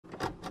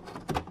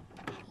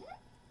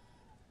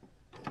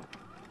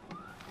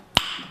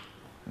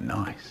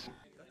nice.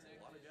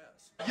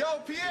 Yo,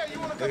 Pierre, you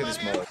wanna come Look at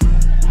this mullet.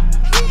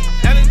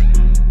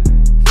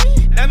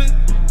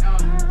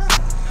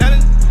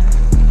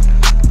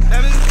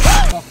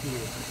 Fuck you.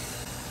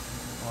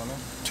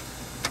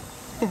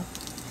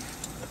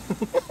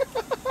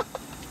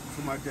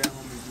 For my dad,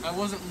 homie. I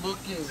wasn't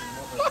looking.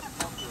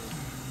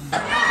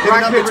 Pick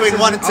a number between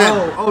 1 and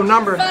 10. Oh,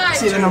 number.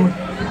 See the number.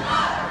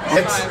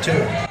 It's 2.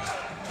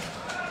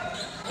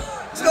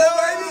 Let's go,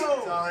 baby!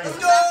 Sorry. Let's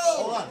go!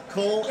 Hold on.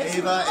 Cole,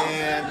 Ava,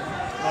 and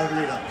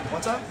Margarita.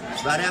 What's up?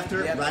 Right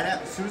after,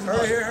 Susan.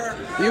 Her.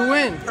 You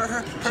win.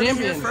 Her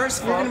Champion.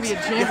 first, You're gonna be a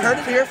champion. You heard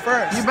it here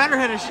first. You better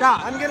hit a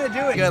shot. I'm gonna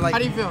do it. Good, like, how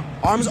do you feel?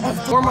 Arms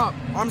off. Warm up.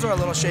 Arms are a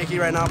little shaky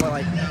right now, but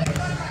like,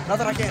 not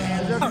that I can't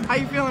handle it. How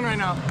you feeling right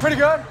now? Pretty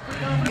good.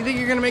 You think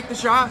you're gonna make the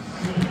shot?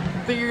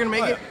 Think you're gonna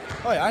make it?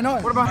 Oh yeah, I know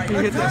it. What about you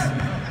hit this?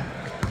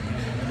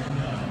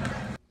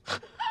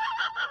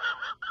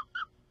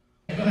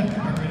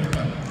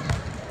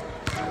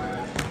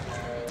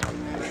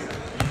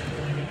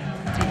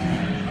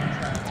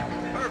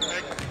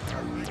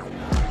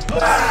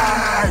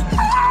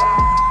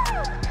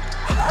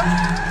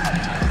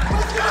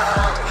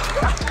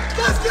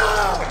 Let's go!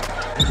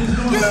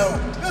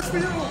 That's for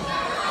you!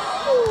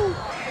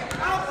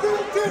 I feel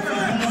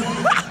different!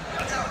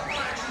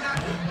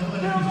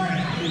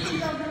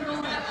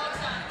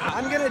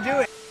 I'm gonna do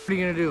it. What are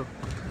you gonna do?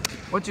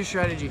 What's your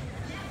strategy?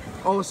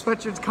 Oh,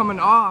 sweatshirt's coming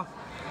off.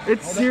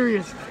 It's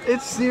serious.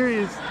 It's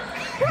serious.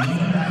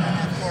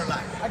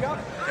 I got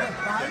it.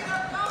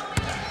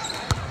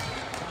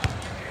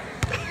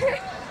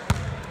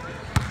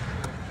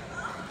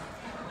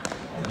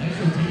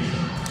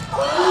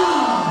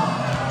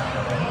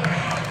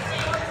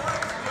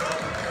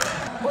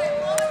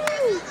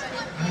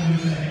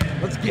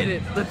 Let's get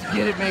it. Let's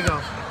get it,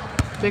 Mago.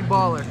 Big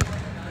baller.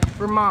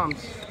 For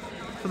moms.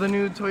 For the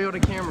new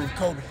Toyota Camry.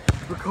 Kobe.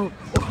 For Kobe.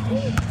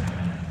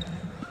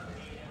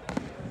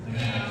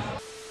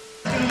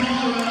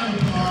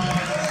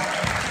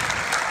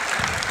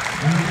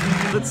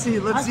 Let's see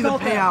the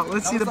payout.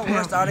 Let's see the That was the payout.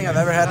 worst outing I've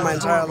ever had in my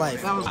entire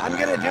life. That was- I'm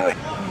gonna do it.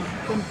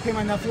 Gonna pay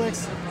my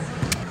Netflix.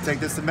 Take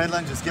this to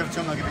Midland, just give it to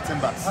him, I'll give you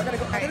 $10. I gotta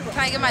go. Can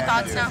I get my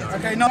thoughts now?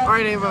 Okay, no. All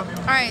right, Ava.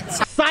 All right.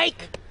 So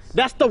Psych!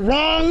 That's the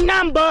wrong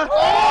number!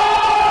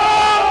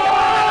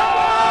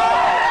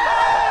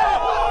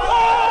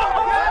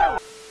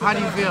 How do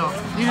you feel?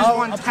 You just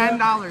won $10.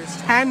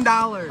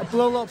 $10. A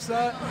little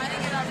upset.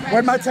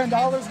 Where'd my $10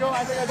 go?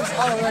 I think I just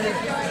already.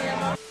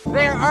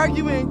 They're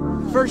arguing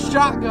for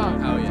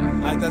shotgun. Oh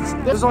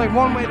yeah. There's only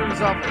one way to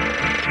resolve it.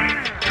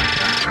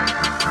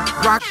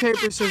 Rock,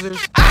 paper, scissors.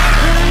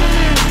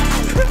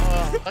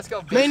 Let's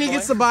go. Manny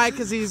gets the bye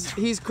because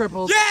he's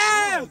crippled.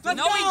 Yeah!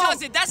 No, he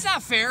doesn't. That's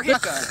not fair.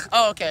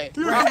 Oh, okay.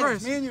 You're right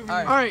first. Me and you.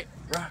 All right.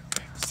 Rock,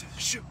 paper, scissors,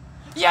 shoot.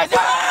 Yes, sir!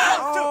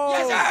 Oh.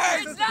 Yes,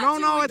 sir! It's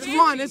not No, two, it's dude.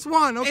 one. It's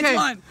one. Okay. It's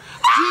one.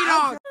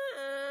 G-Dog.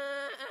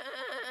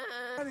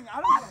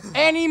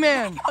 Any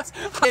man.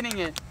 Hitting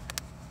it.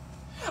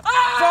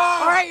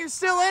 All right, you're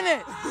still in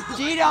it.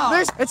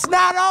 G-Dog. It's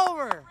not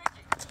over.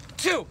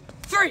 2,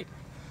 3.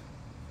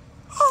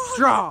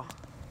 Draw.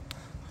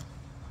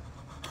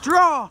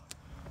 Draw.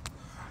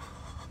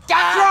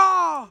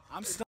 Draw.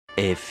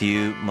 A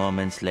few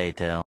moments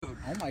later. Oh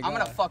my God. I'm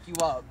gonna fuck you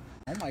up.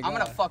 Oh my God. I'm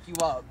gonna fuck you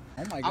up.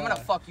 Oh my God. I'm gonna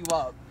fuck you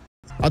up.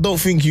 I don't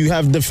think you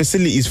have the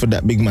facilities for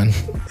that, big man.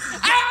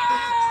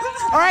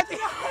 All right.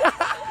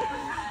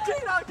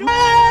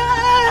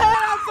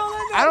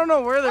 I don't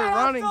know where they're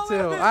running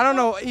to. I don't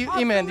know.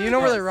 E-Man, do you know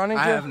where they're running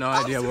to? I have no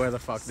idea where the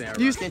fuck they are.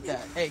 You Get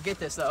that. Hey, get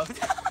this though.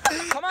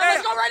 Come on,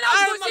 let's go right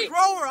now, pussy.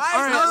 grower.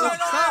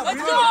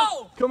 Let's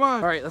go. Come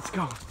on. All right, let's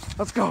go.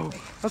 Let's go.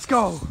 Let's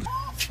go.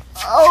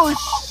 Oh,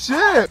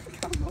 shit.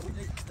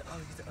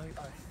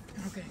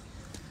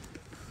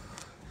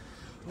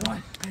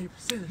 One, paper,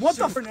 scissors. What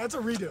the frick? That's a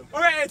redo.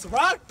 Okay, it's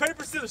rock,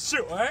 paper, scissors,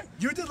 shoot, alright?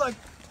 You did like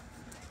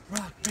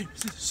rock, paper,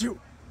 scissors, shoot.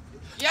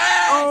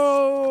 Yes!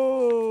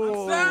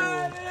 Oh.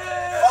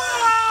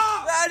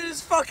 That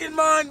is fucking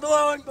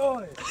mind-blowing,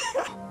 boy.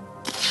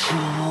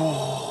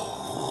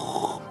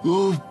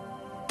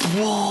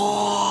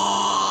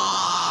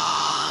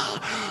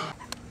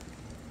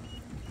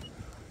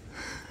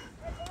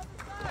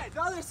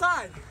 The other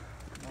side.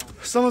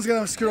 Someone's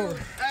gonna screw over.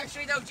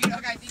 Actually, no,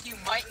 G-Dog, I think you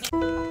might need.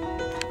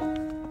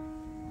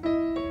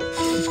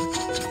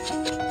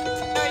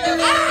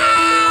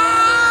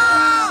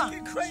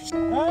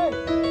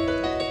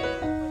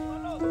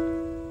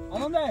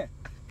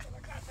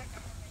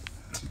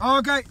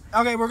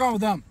 Okay, we're going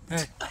with them.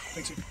 Hey,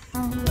 thank you.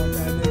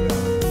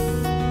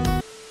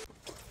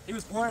 He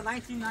was born in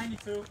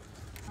 1992.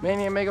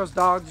 Manny and Mago's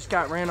dog just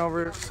got ran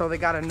over, so they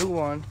got a new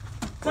one.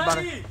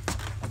 Teddy!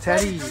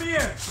 Teddy. Come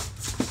here!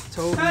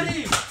 Toby.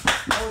 Teddy!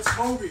 Oh, it's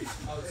Toby.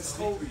 It's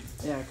Toby.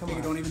 Yeah, come He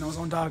on. don't even know his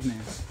own dog name.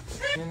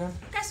 You know?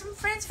 got some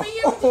friends for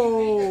you.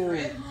 Oh.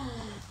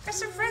 Got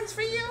some friends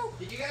for you.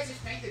 Did you guys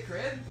just paint the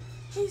crib?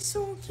 He's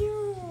so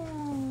cute.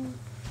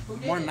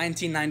 Born in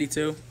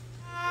 1992.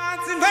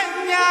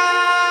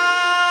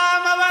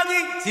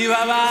 Si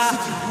baba.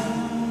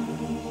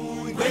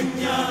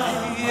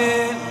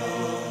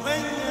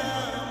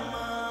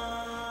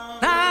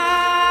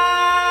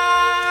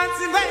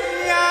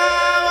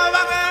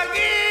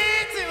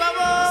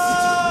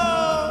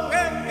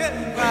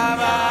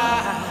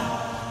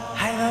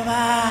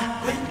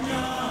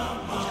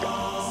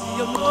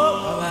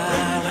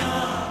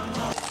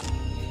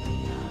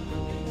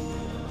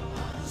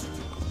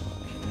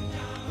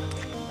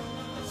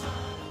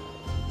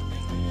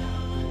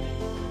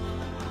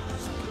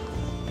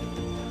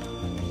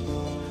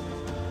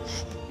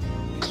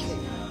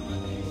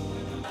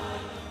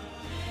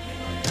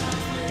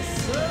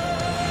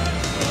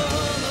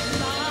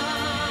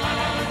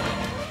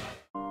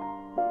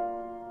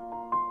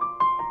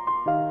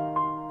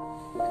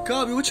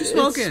 Kobe, what you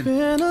smoking?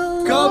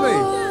 Kobe!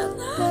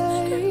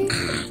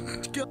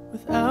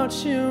 Without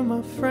you,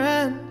 my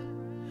friend,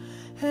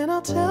 and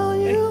I'll tell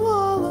you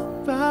all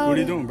about What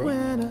are you doing, bro?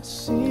 when I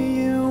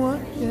see you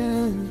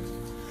again.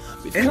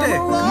 We've come Ente, a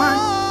come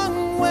on.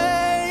 long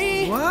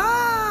way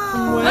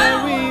from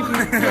where we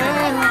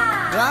began.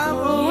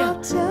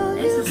 I'll tell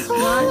you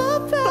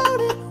all about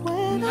it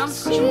when I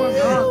see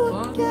you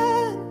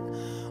again.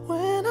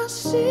 When I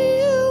see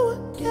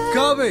you again.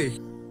 Kobe!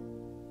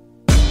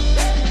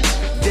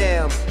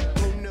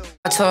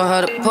 I told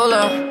her to pull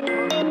up.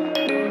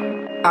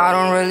 I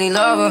don't really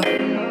love her.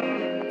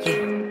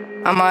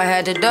 Yeah, I might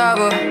have to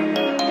double.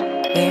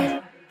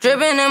 Yeah,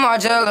 dripping in my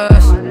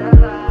jealous.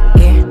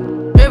 Yeah,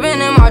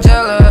 dripping in my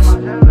jealous.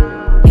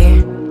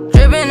 Yeah,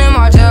 dripping in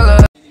my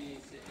jealous.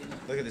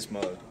 Look at this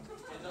mug.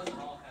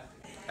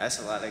 That's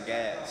a lot of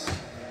gas.